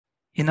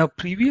In our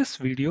previous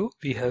video,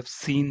 we have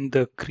seen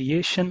the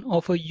creation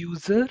of a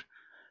user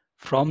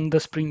from the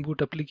Spring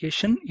Boot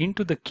application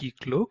into the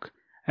keycloak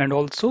and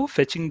also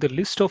fetching the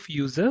list of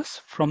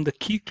users from the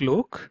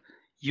keycloak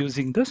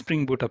using the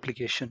Spring Boot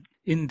application.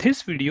 In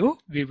this video,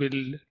 we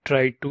will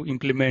try to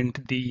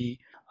implement the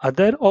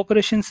other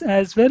operations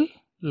as well,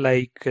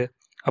 like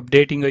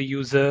updating a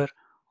user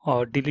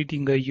or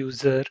deleting a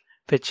user,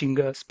 fetching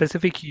a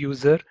specific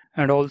user,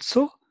 and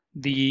also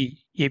the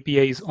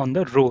APIs on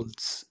the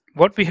roles.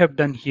 What we have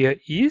done here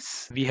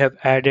is we have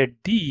added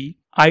the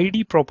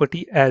ID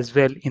property as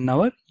well in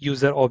our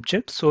user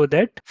object so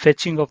that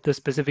fetching of the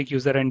specific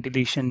user and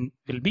deletion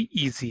will be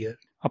easier.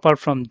 Apart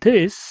from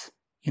this,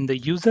 in the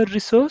user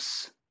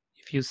resource,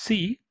 if you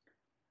see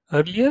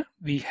earlier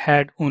we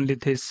had only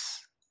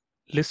this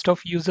list of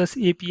users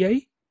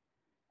API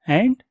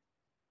and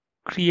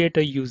create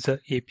a user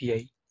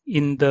API.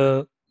 In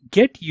the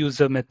get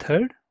user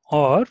method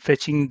or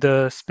fetching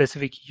the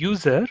specific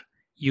user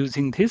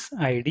using this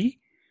ID,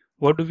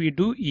 what do we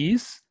do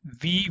is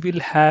we will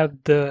have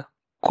the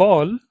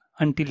call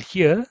until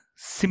here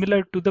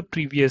similar to the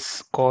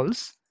previous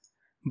calls,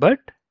 but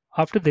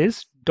after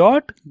this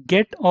dot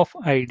get of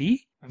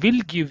ID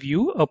will give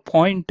you a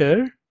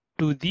pointer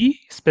to the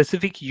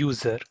specific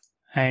user,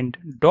 and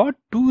dot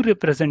to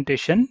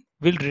representation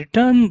will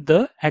return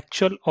the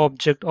actual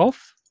object of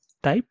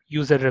type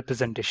user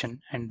representation,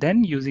 and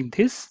then using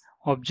this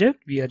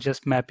object we are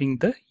just mapping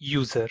the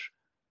user,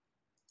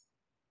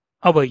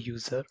 our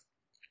user.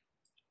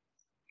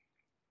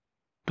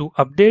 To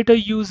update a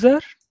user,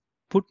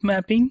 put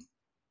mapping.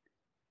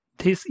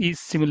 This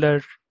is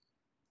similar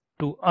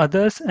to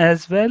others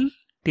as well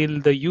till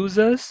the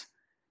users,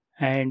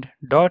 and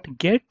dot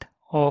get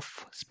of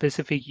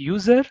specific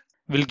user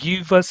will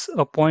give us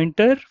a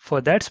pointer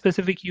for that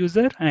specific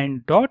user,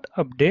 and dot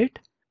update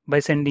by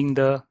sending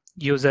the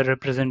user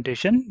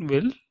representation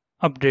will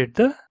update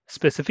the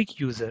specific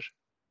user.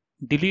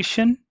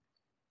 Deletion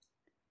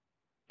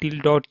till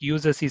dot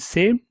users is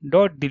same,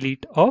 dot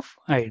delete of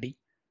ID.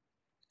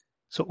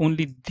 So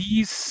only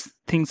these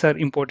things are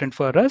important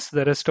for us.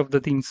 The rest of the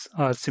things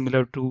are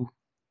similar to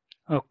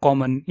a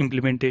common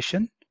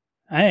implementation.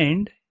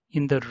 And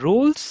in the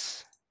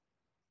roles,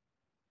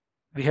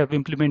 we have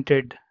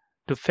implemented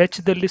to fetch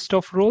the list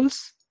of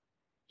roles.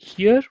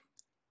 Here,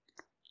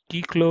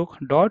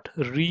 keycloak dot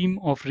ream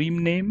of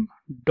ream name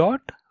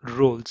dot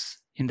roles.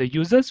 In the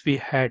users, we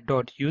had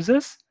dot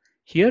users.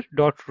 Here,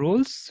 dot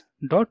roles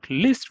dot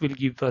list will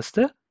give us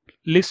the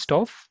list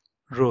of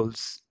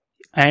roles.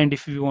 And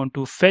if we want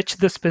to fetch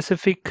the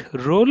specific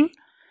role,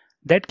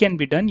 that can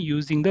be done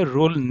using the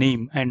role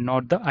name and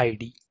not the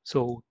ID.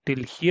 So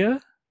till here,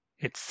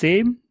 it's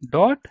same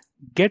dot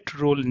get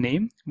role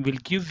name will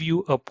give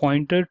you a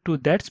pointer to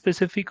that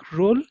specific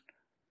role,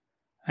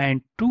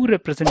 and to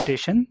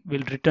representation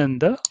will return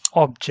the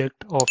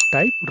object of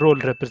type role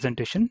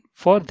representation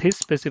for this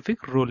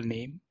specific role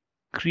name.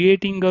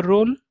 Creating a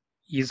role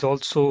is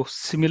also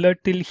similar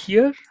till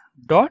here,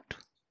 dot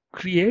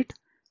create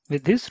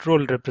with this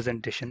role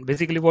representation.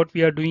 Basically what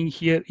we are doing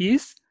here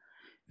is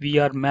we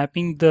are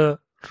mapping the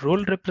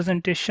role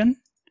representation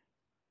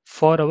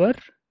for our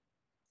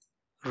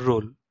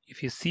role.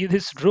 If you see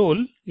this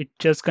role, it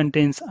just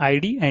contains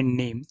ID and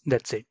name,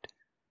 that's it.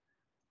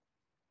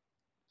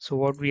 So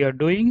what we are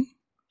doing,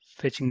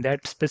 fetching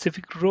that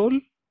specific role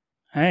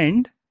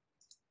and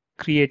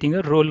creating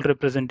a role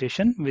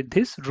representation with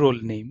this role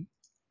name.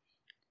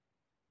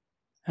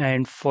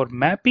 And for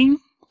mapping,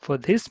 for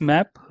this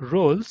map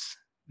roles,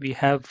 we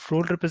have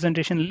role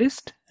representation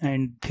list,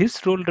 and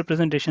this role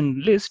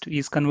representation list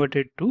is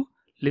converted to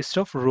list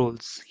of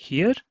roles.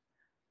 Here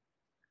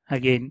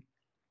again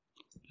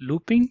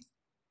looping,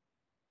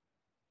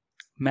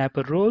 map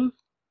a role,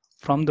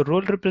 from the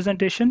role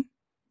representation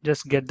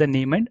just get the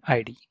name and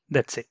ID,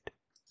 that's it.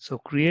 So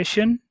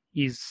creation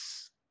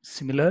is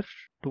similar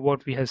to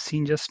what we have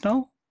seen just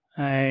now,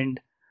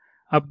 and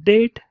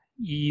update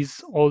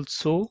is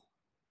also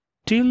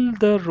till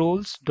the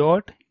roles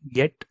dot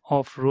get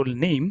of role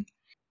name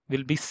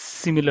will be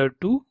similar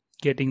to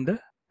getting the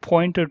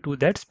pointer to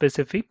that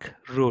specific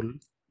role.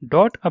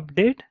 Dot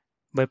update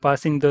by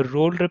passing the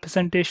role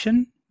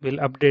representation will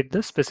update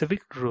the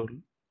specific role.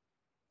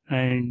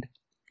 And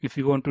if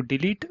we want to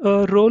delete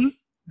a role,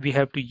 we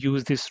have to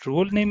use this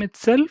role name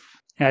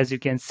itself. As you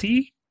can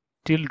see,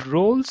 till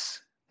roles,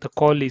 the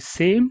call is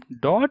same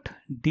dot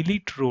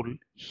delete role.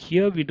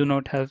 Here we do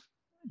not have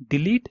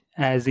delete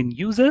as in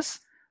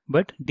users,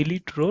 but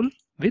delete role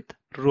with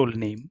role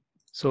name.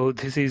 So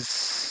this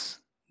is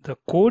the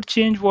code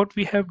change what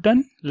we have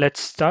done.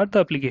 Let's start the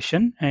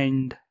application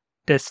and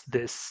test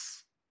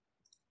this.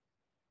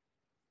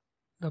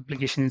 The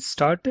application is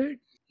started.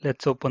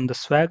 Let's open the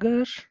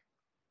Swagger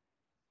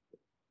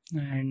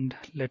and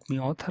let me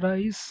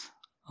authorize.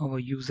 Our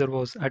user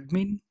was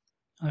admin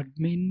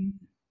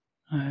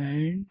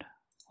and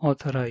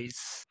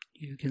authorize.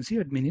 You can see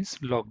admin is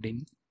logged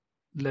in.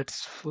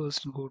 Let's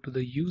first go to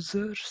the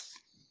users.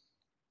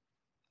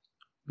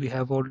 We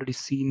have already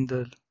seen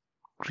the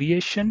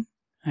creation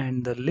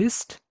and the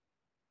list.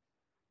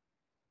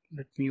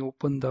 Let me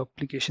open the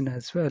application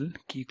as well,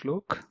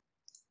 keycloak.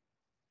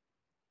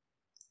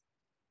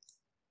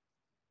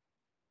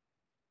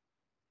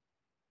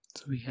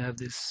 So we have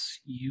this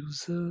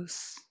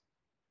users.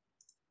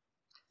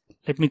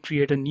 Let me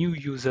create a new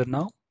user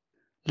now.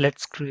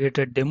 Let's create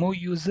a demo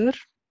user.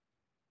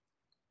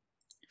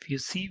 If you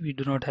see, we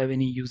do not have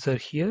any user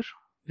here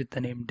with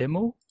the name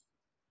demo,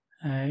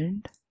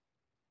 and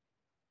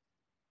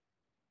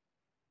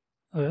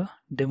a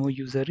demo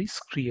user is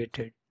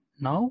created.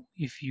 Now,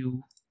 if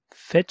you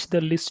fetch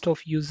the list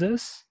of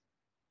users,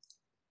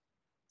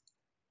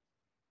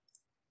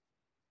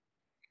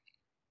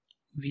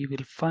 we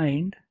will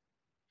find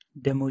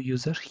demo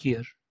user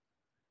here.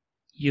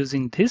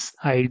 Using this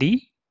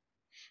ID,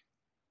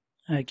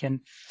 I can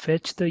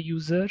fetch the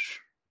user,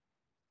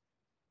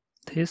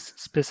 this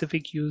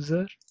specific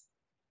user.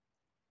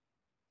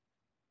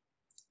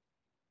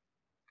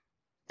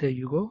 There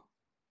you go.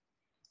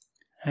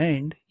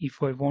 And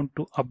if I want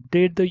to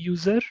update the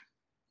user,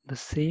 the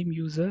same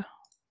user,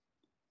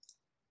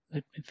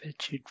 let me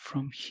fetch it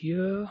from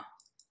here.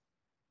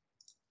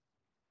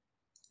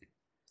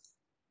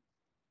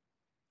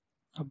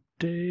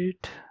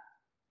 Update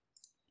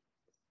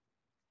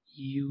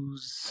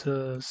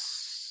users,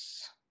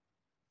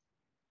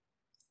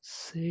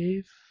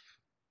 save,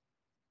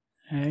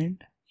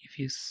 and if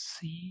you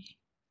see,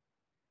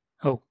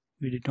 oh,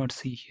 we did not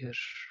see here,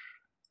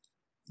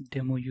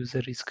 demo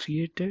user is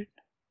created,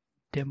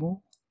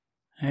 demo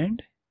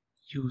and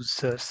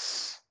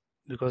users,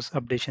 because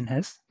updation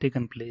has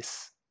taken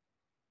place.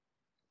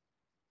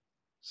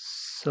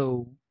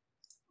 So,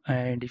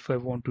 and if I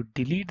want to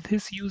delete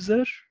this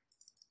user,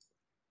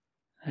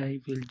 I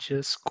will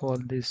just call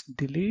this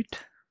delete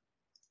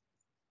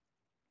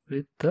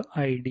with the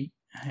ID,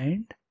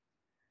 and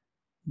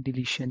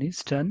deletion is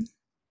done.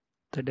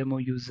 The demo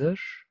user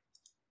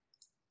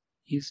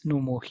is no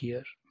more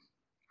here.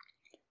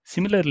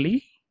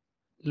 Similarly,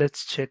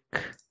 let's check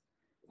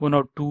one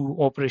or two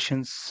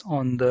operations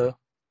on the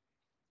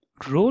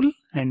role,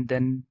 and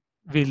then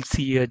we'll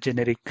see a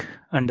generic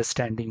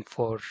understanding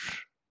for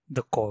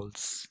the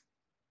calls.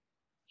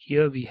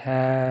 Here we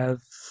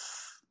have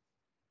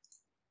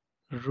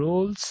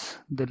roles,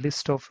 the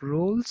list of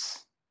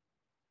roles.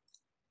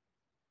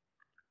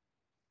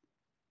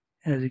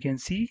 As you can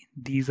see,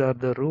 these are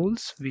the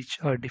roles which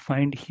are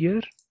defined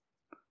here,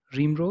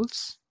 ream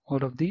roles,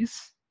 all of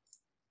these.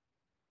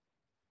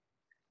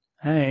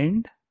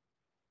 And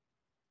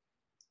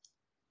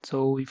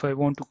so if I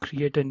want to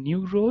create a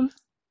new role,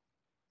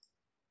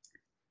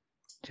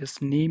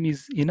 just name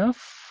is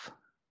enough.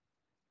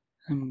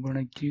 I'm going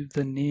to give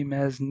the name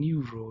as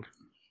new role.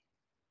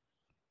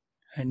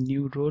 And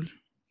new role,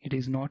 it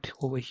is not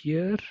over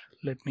here.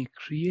 Let me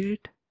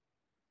create,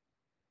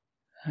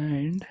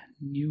 and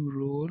new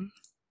role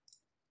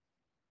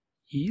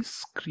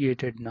is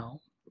created now.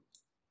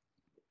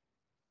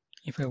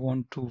 If I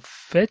want to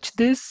fetch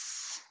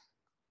this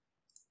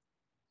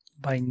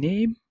by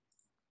name,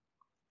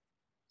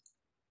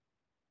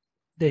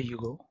 there you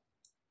go.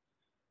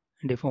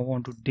 And if I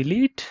want to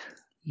delete,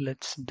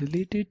 let's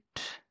delete it.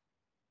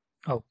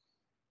 Oh,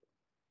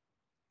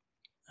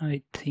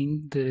 I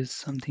think there is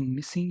something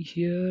missing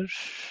here.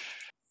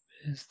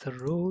 Where's the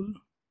role?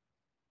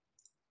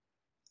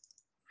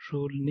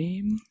 Role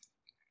name.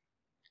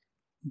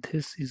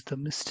 This is the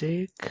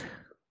mistake.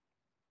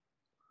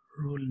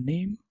 Role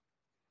name.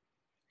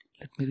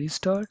 Let me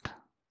restart.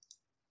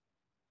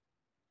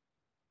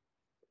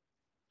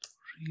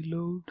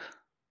 Reload.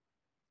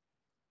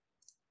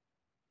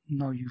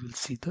 Now you will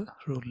see the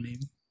role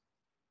name.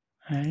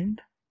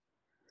 And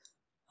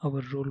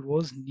our role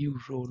was new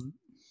role.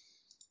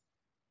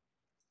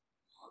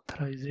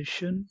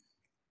 Authorization.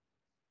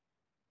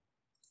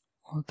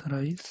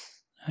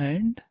 Authorize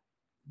and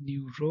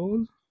new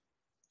role.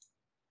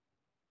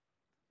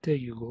 There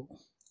you go.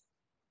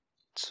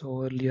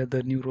 So earlier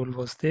the new role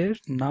was there.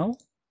 Now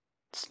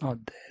it's not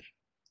there.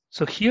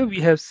 So here we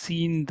have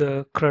seen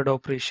the CRUD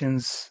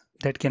operations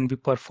that can be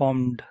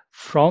performed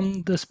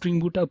from the Spring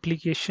Boot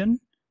application,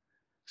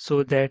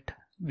 so that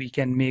we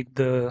can make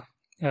the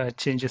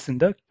changes in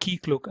the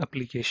keycloak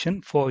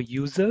application for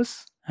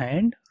users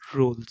and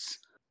roles.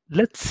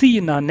 Let's see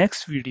in our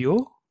next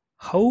video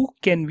how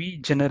can we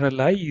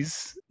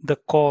generalize the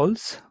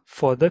calls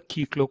for the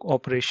keycloak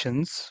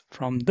operations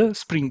from the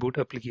Spring Boot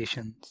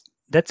applications.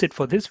 That's it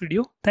for this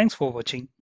video. Thanks for watching.